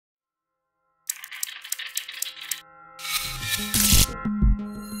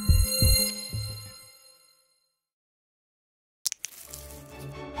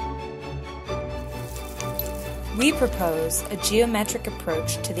We propose a geometric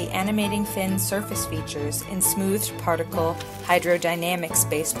approach to the animating thin surface features in smoothed particle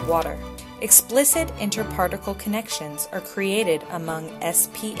hydrodynamics-based water. Explicit interparticle connections are created among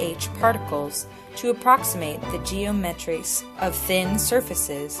SPH particles to approximate the geometries of thin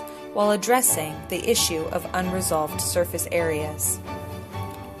surfaces while addressing the issue of unresolved surface areas.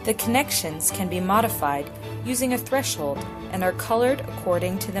 The connections can be modified using a threshold and are colored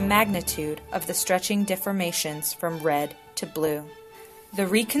according to the magnitude of the stretching deformations from red to blue. The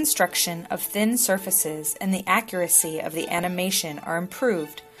reconstruction of thin surfaces and the accuracy of the animation are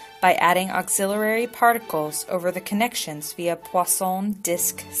improved by adding auxiliary particles over the connections via Poisson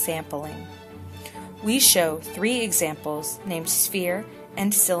disk sampling. We show 3 examples named sphere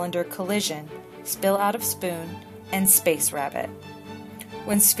and cylinder collision, spill out of spoon, and space rabbit.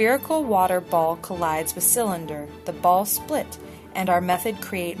 When spherical water ball collides with cylinder, the ball split, and our method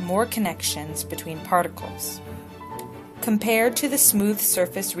create more connections between particles. Compared to the smooth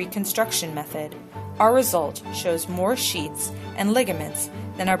surface reconstruction method, our result shows more sheets and ligaments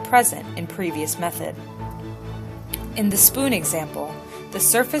than are present in previous method. In the spoon example, the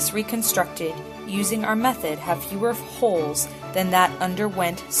surface reconstructed using our method have fewer holes than that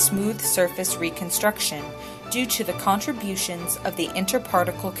underwent smooth surface reconstruction due to the contributions of the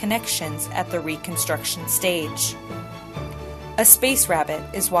interparticle connections at the reconstruction stage. A space rabbit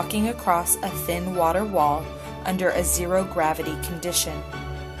is walking across a thin water wall under a zero gravity condition.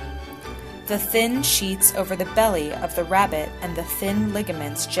 The thin sheets over the belly of the rabbit and the thin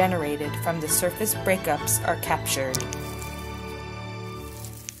ligaments generated from the surface breakups are captured.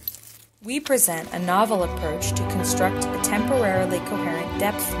 We present a novel approach to construct a temporarily coherent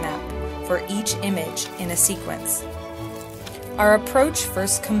depth map for each image in a sequence. Our approach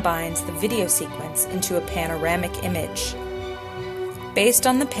first combines the video sequence into a panoramic image. Based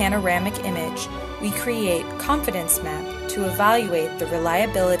on the panoramic image, we create confidence map to evaluate the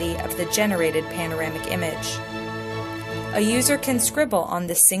reliability of the generated panoramic image. A user can scribble on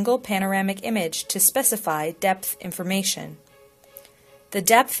this single panoramic image to specify depth information. The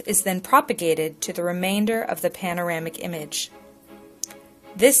depth is then propagated to the remainder of the panoramic image.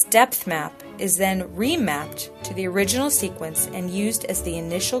 This depth map is then remapped to the original sequence and used as the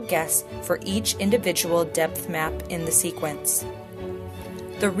initial guess for each individual depth map in the sequence.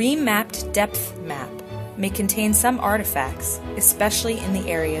 The remapped depth map may contain some artifacts, especially in the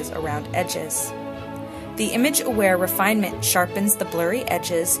areas around edges. The image-aware refinement sharpens the blurry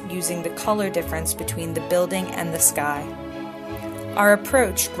edges using the color difference between the building and the sky. Our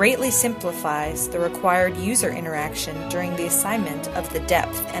approach greatly simplifies the required user interaction during the assignment of the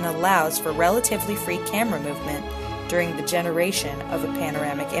depth and allows for relatively free camera movement during the generation of a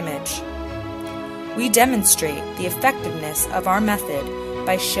panoramic image. We demonstrate the effectiveness of our method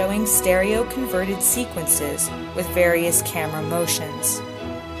by showing stereo-converted sequences with various camera motions.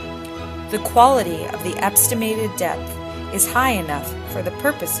 The quality of the estimated depth is high enough for the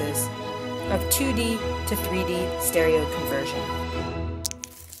purposes of 2D to 3D stereo conversion.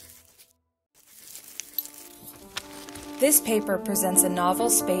 This paper presents a novel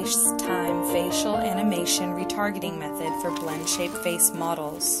space-time facial animation retargeting method for Blendshape face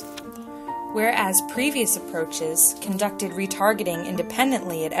models. Whereas previous approaches conducted retargeting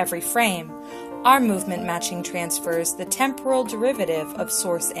independently at every frame, our movement matching transfers the temporal derivative of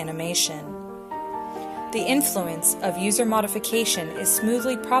source animation. The influence of user modification is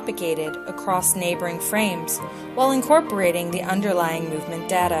smoothly propagated across neighboring frames while incorporating the underlying movement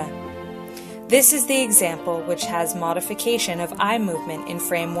data. This is the example which has modification of eye movement in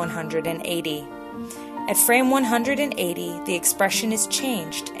frame 180. At frame 180, the expression is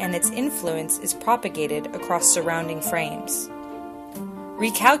changed and its influence is propagated across surrounding frames.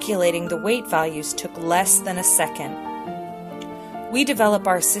 Recalculating the weight values took less than a second. We develop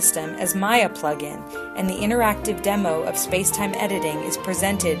our system as Maya plugin, and the interactive demo of Spacetime editing is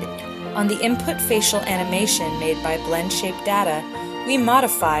presented. On the input facial animation made by Blendshape data, we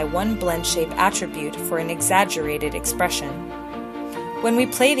modify one Blendshape attribute for an exaggerated expression. When we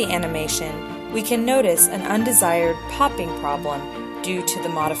play the animation, we can notice an undesired popping problem due to the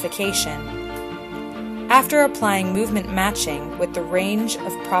modification. After applying movement matching with the range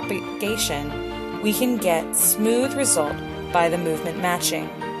of propagation, we can get smooth result by the movement matching.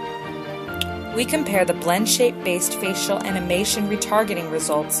 We compare the Blendshape-based facial animation retargeting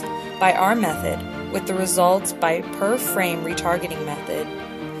results by our method with the results by per-frame retargeting method.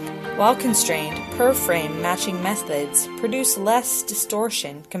 While constrained, per-frame matching methods produce less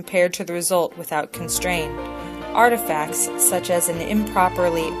distortion compared to the result without constraint. artifacts such as an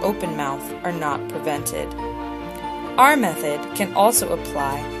improperly open mouth are not prevented. Our method can also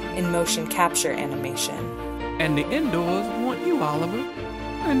apply in motion capture animation. And the indoors want you, Oliver.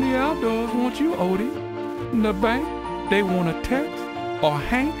 And the outdoors want you, Odie. In the bank, they want a text. Or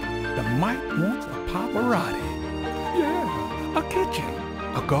Hank, the Mike wants a paparazzi. Yeah, a kitchen,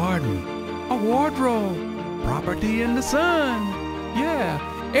 a garden, a wardrobe, property in the sun.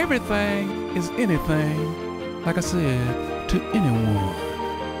 Yeah, everything is anything, like I said, to anyone.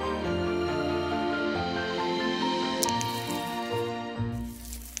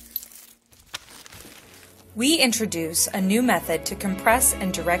 We introduce a new method to compress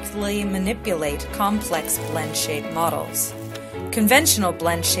and directly manipulate complex blend shape models. Conventional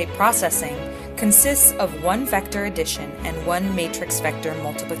blend shape processing consists of one vector addition and one matrix vector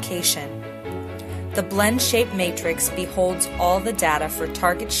multiplication. The blend shape matrix beholds all the data for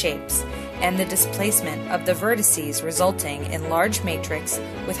target shapes and the displacement of the vertices, resulting in large matrix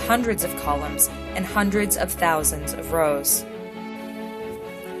with hundreds of columns and hundreds of thousands of rows.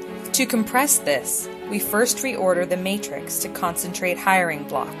 To compress this, we first reorder the matrix to concentrate hiring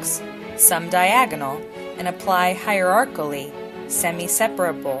blocks, some diagonal, and apply hierarchically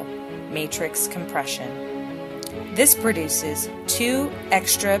semi-separable matrix compression. This produces two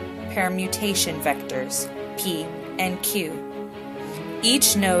extra permutation vectors, P and Q.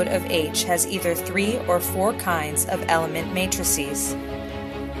 Each node of H has either 3 or 4 kinds of element matrices.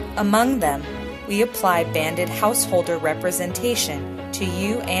 Among them, we apply banded householder representation to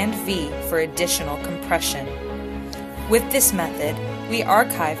U and V for additional compression. With this method, we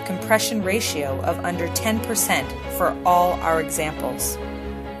archive compression ratio of under 10% for all our examples.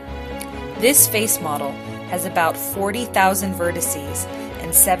 This face model has about 40,000 vertices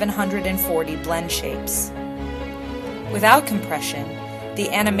and 740 blend shapes. Without compression, the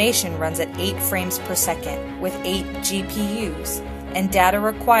animation runs at 8 frames per second with 8 GPUs, and data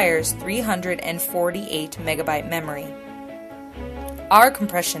requires 348 megabyte memory. Our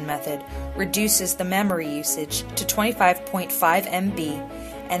compression method reduces the memory usage to 25.5 MB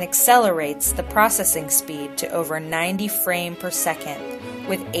and accelerates the processing speed to over 90 frames per second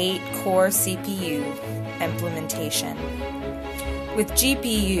with 8-core CPU implementation. With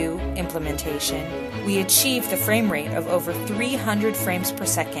GPU implementation, we achieve the frame rate of over 300 frames per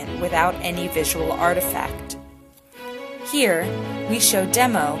second without any visual artifact. Here, we show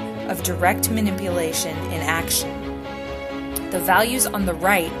demo of direct manipulation in action. The values on the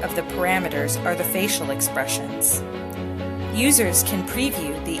right of the parameters are the facial expressions. Users can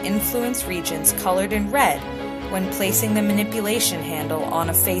preview the influence regions colored in red when placing the manipulation handle on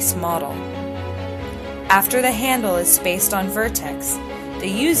a face model. After the handle is spaced on vertex, the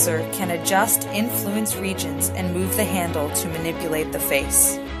user can adjust influence regions and move the handle to manipulate the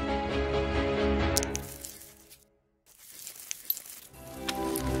face.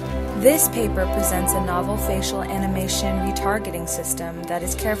 This paper presents a novel facial animation retargeting system that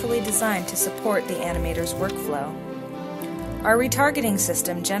is carefully designed to support the animator's workflow. Our retargeting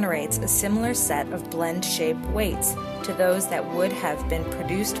system generates a similar set of blend shape weights to those that would have been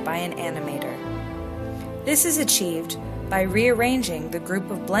produced by an animator. This is achieved by rearranging the group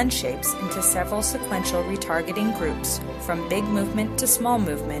of blend shapes into several sequential retargeting groups from big movement to small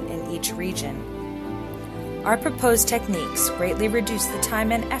movement in each region. Our proposed techniques greatly reduce the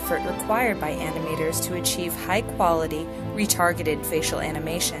time and effort required by animators to achieve high-quality, retargeted facial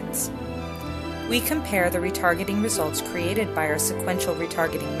animations. We compare the retargeting results created by our sequential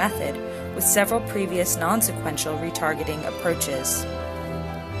retargeting method with several previous non-sequential retargeting approaches.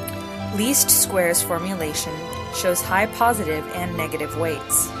 Least squares formulation shows high positive and negative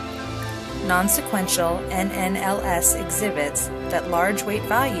weights. Non-sequential NNLS exhibits that large weight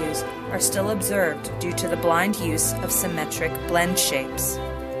values are still observed due to the blind use of symmetric blend shapes.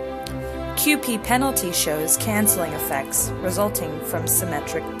 QP penalty shows canceling effects resulting from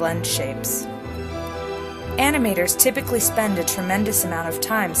symmetric blend shapes. Animators typically spend a tremendous amount of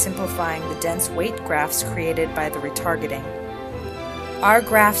time simplifying the dense weight graphs created by the retargeting. Our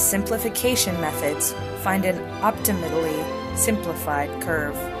graph simplification methods find an optimally simplified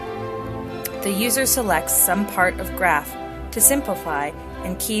curve. The user selects some part of graph to simplify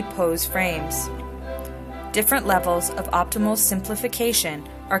and key pose frames. Different levels of optimal simplification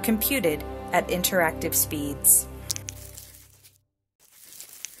are computed at interactive speeds.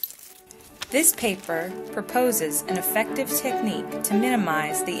 This paper proposes an effective technique to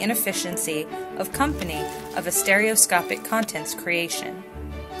minimize the inefficiency of company of a stereoscopic contents creation.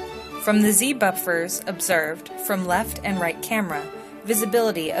 From the Z buffers observed from left and right camera,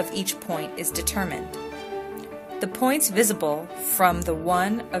 visibility of each point is determined. The points visible from the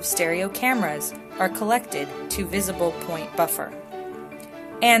one of stereo cameras are collected to visible point buffer.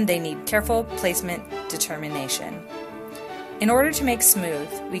 And they need careful placement determination. In order to make smooth,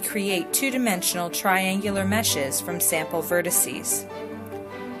 we create two-dimensional triangular meshes from sample vertices.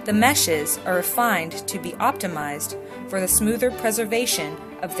 The meshes are refined to be optimized for the smoother preservation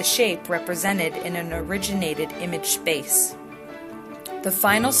of the shape represented in an originated image space. The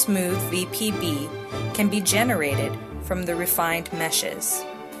final smooth VPB can be generated from the refined meshes.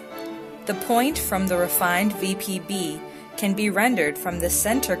 The point from the refined VPB can be rendered from the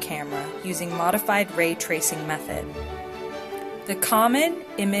center camera using modified ray tracing method. The common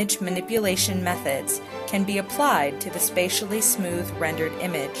image manipulation methods can be applied to the spatially smooth rendered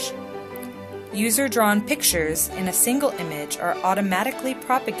image. User-drawn pictures in a single image are automatically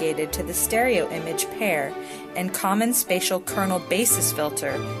propagated to the stereo image pair, and common spatial kernel basis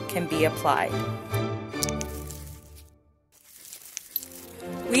filter can be applied.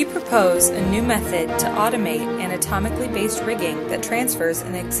 We propose a new method to automate anatomically based rigging that transfers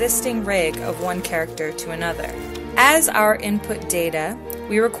an existing rig of one character to another. As our input data,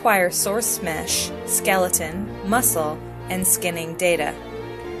 we require source mesh, skeleton, muscle, and skinning data.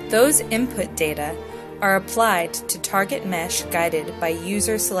 Those input data are applied to target mesh guided by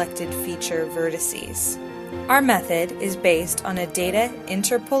user-selected feature vertices. Our method is based on a data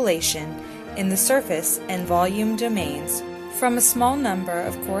interpolation in the surface and volume domains. From a small number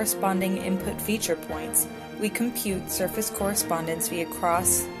of corresponding input feature points, we compute surface correspondence via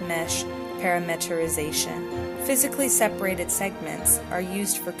cross-mesh parameterization. Physically separated segments are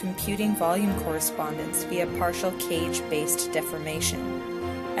used for computing volume correspondence via partial cage-based deformation.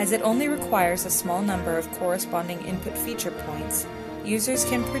 As it only requires a small number of corresponding input feature points, users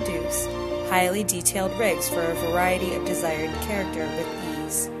can produce highly detailed rigs for a variety of desired character with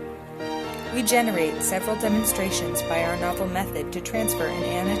ease. We generate several demonstrations by our novel method to transfer an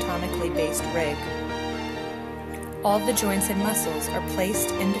anatomically based rig. All the joints and muscles are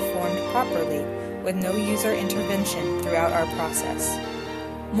placed and deformed properly with no user intervention throughout our process.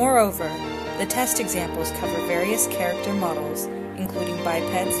 Moreover, the test examples cover various character models, including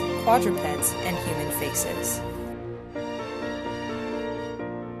bipeds, quadrupeds, and human faces.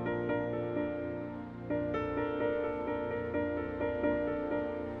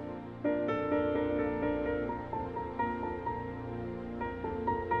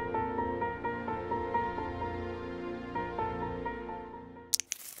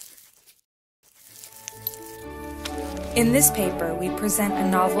 In this paper, we present a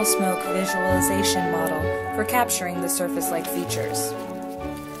novel smoke visualization model for capturing the surface-like features.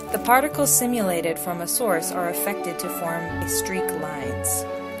 The particles simulated from a source are affected to form streak lines.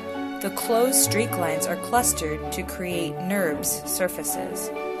 The closed streak lines are clustered to create NURBS surfaces.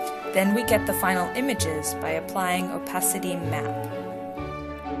 Then we get the final images by applying opacity map.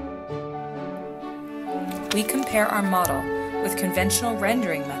 We compare our model with conventional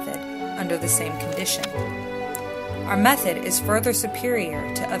rendering method under the same condition. Our method is further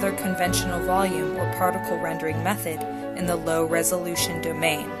superior to other conventional volume or particle rendering method in the low-resolution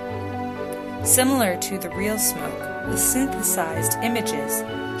domain. Similar to the real smoke, the synthesized images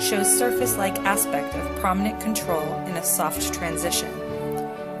show surface-like aspect of prominent control in a soft transition.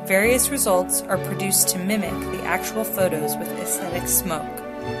 Various results are produced to mimic the actual photos with aesthetic smoke.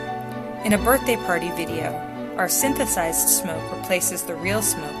 In a birthday party video, our synthesized smoke replaces the real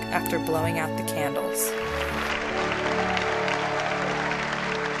smoke after blowing out the candles.